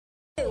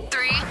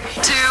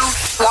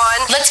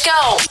Let's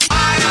go.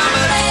 I'm a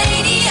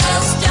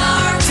radio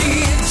star.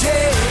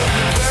 DJ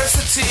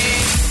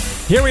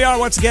University. Here we are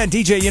once again,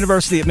 DJ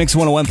University at Mix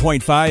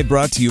 101.5,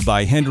 brought to you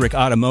by Hendrick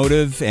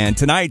Automotive. And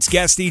tonight's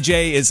guest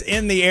DJ is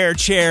in the air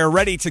chair,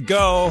 ready to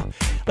go.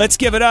 Let's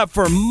give it up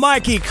for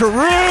Mikey Carew.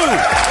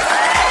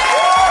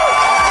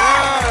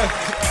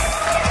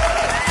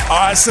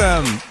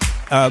 Awesome.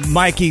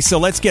 Mikey, so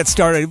let's get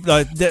started.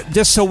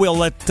 Just so we'll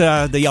let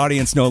the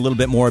audience know a little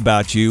bit more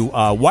about you.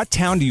 What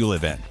town do you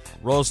live in?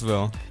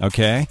 Roseville.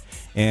 Okay.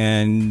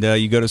 And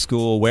you go to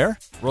school where?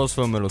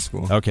 Roseville Middle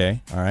School. Okay.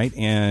 All right.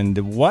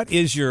 And what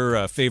is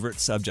your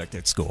favorite subject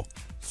at school?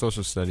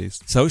 Social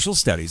studies. Social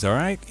studies. All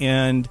right.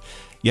 And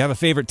you have a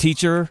favorite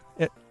teacher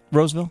at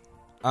Roseville?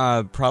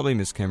 Probably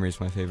Miss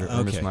Kimmery's my favorite,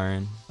 or Miss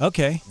Myron.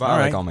 Okay. But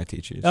I like all my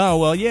teachers. Oh,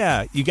 well,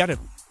 yeah. You got to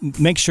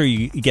make sure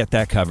you get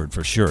that covered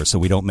for sure, so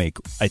we don't make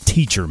a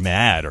teacher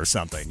mad or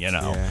something, you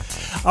know. Yeah.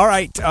 All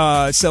right.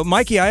 So,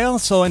 Mikey, I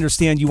also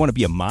understand you want to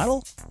be a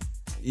model?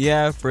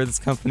 Yeah, for this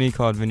company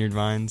called Vineyard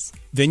Vines.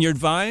 Vineyard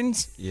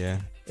Vines?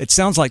 Yeah. It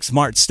sounds like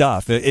smart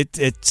stuff.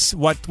 It's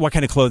what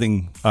kind of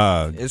clothing?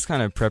 It's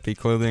kind of preppy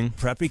clothing.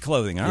 Preppy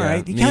clothing. All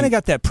right. You kind of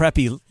got that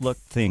preppy look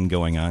thing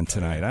going on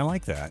tonight. I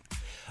like that.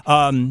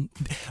 All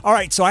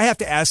right. So I have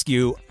to ask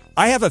you,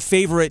 I have a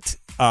favorite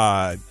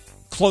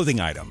clothing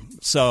item.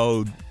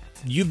 So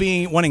you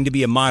wanting to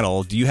be a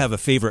model, do you have a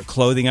favorite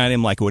clothing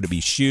item? Like, would it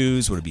be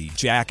shoes? Would it be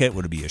jacket?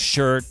 Would it be a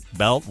shirt,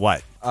 belt?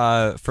 What?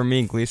 For me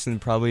and Gleason,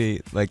 probably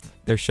like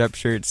their Shep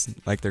shirts,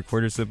 like their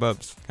quarter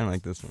zip-ups, kind of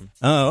like this one.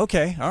 Oh,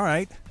 okay. All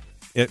right.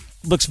 It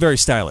looks very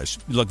stylish.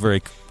 You look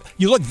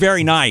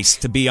very nice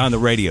to be on the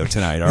radio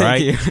tonight, all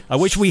right? Thank you. I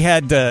wish we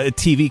had a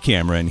TV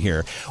camera in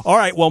here. All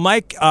right, well,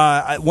 Mike,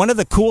 one of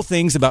the cool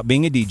things about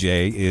being a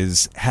DJ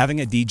is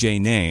having a DJ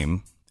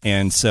name.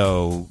 And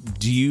so,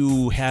 do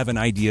you have an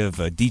idea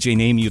of a DJ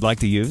name you'd like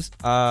to use?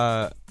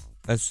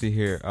 Let's see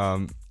here.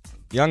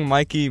 Young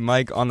Mikey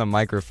Mike on the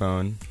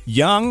microphone.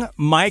 Young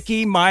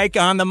Mikey Mike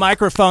on the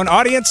microphone.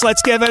 Audience,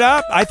 let's give it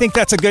up. I think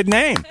that's a good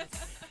name.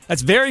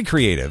 That's very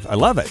creative. I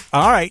love it.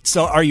 All right,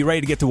 so are you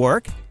ready to get to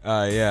work?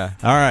 Yeah.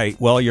 All right.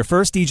 Well, your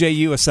first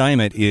DJU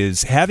assignment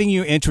is having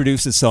you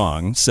introduce a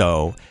song.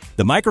 So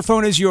the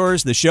microphone is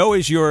yours. The show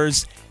is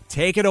yours.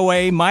 Take it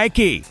away,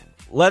 Mikey.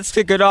 Let's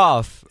kick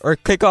off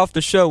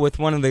the show with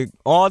one of the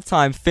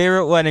all-time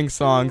favorite wedding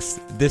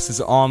songs. This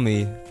is All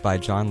Me by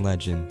John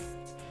Legend.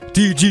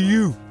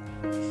 DGU.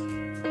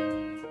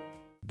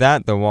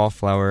 That, the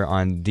Wallflower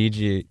on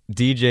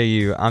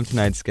DJU. I'm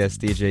tonight's guest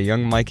DJ,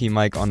 Young Mikey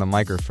Mike on the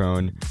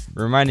microphone,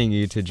 reminding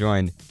you to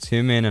join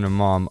two men and a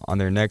mom on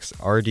their next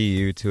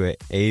RDU to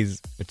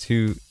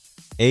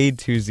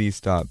A2Z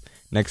stop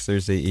next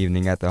Thursday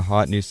evening at the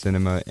hot new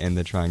cinema in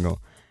the Triangle,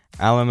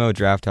 Alamo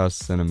Drafthouse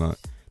Cinema.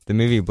 The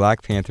movie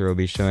Black Panther will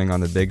be showing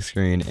on the big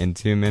screen, and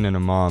two men and a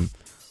mom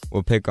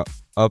will pick up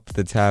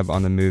the tab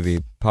on the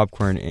movie,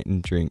 popcorn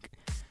and drink.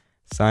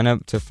 Sign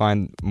up to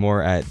find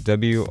more at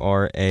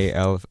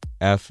WRALFM.com.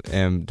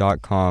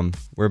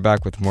 We're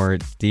back with more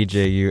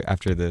DJU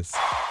after this.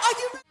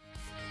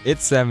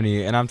 It's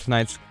 70, and I'm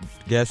tonight's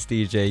guest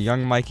DJ,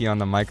 Young Mikey on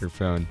the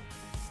microphone.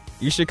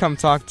 You should come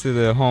talk to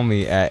the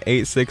homie at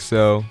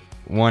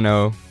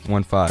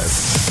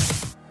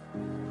 860-1015.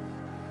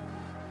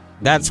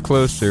 That's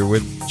Closer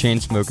with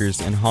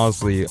Chainsmokers and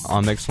Halsey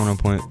on Mix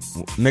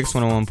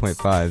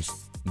 101.5's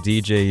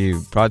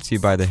DJU, brought to you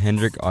by the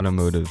Hendrick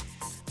Automotive.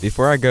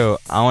 Before I go,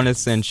 I want to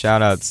send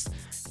shout-outs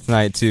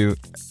tonight to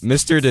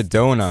Mr.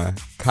 Dodona,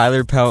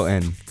 Kyler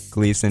Pelton,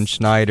 Gleason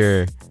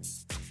Schneider,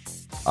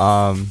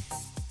 and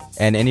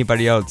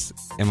anybody else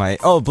in my...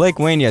 Oh, Blake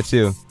Wayne,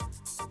 too.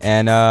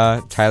 And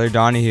Tyler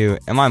Donahue,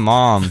 and my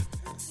mom,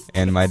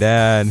 and my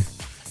dad,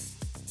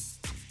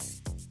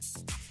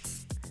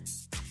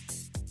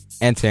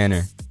 and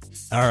Tanner.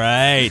 All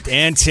right,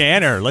 and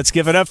Tanner. Let's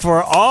give it up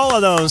for all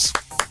of those.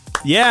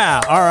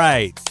 Yeah, all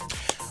right.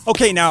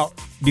 Okay, now...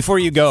 Before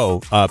you go,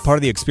 part of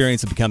the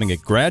experience of becoming a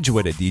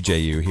graduate at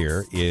DJU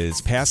here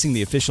is passing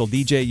the official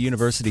DJ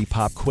University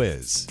Pop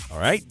Quiz. All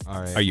right? All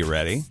right. Are you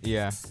ready?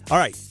 Yeah. All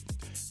right.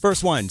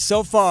 First one.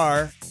 So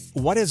far,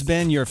 what has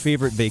been your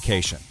favorite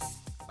vacation?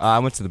 I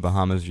went to the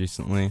Bahamas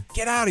recently.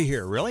 Get out of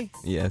here. Really?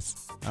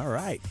 Yes. All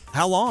right.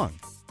 How long?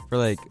 For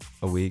like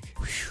a week.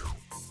 Whew.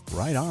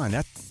 Right on.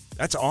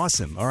 That's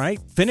awesome. All right.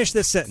 Finish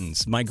this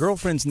sentence. My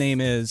girlfriend's name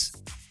is...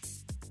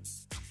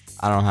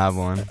 I don't have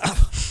one.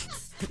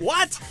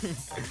 What?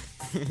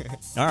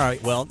 All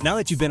right. Well, now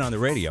that you've been on the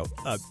radio,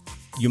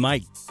 you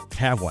might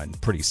have one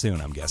pretty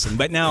soon, I'm guessing.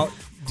 But now,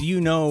 do you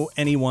know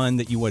anyone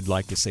that you would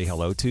like to say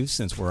hello to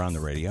since we're on the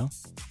radio?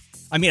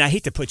 I mean, I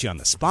hate to put you on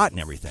the spot and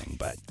everything,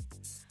 but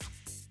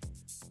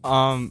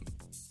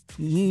not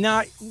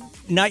yet.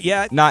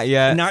 Not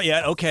yet. Not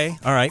yet. Okay.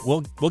 All right.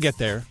 We'll get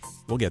there.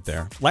 We'll get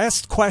there.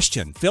 Last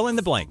question. Fill in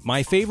the blank.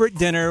 My favorite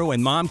dinner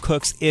when Mom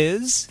cooks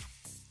is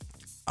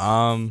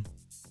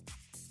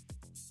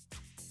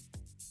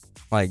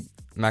like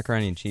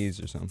macaroni and cheese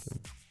or something.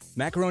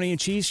 Macaroni and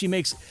cheese?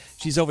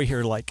 She's over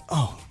here like,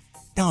 oh,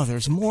 no,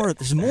 there's more.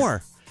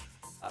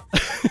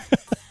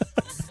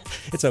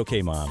 It's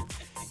okay, Mom.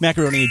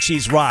 Macaroni and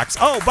cheese rocks.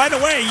 Oh, by the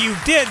way, you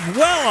did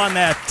well on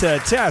that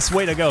test.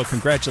 Way to go.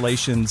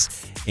 Congratulations.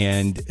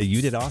 And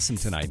you did awesome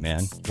tonight,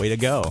 man. Way to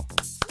go.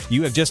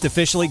 You have just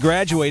officially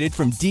graduated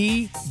from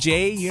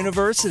DJ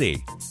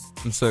University.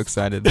 I'm so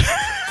excited.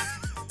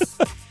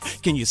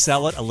 Can you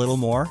sell it a little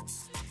more?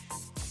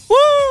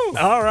 Woo!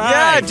 All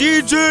right. Yeah,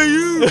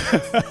 DJU.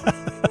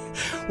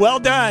 Well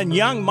done,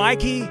 young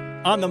Mikey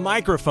on the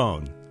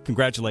microphone.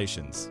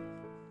 Congratulations.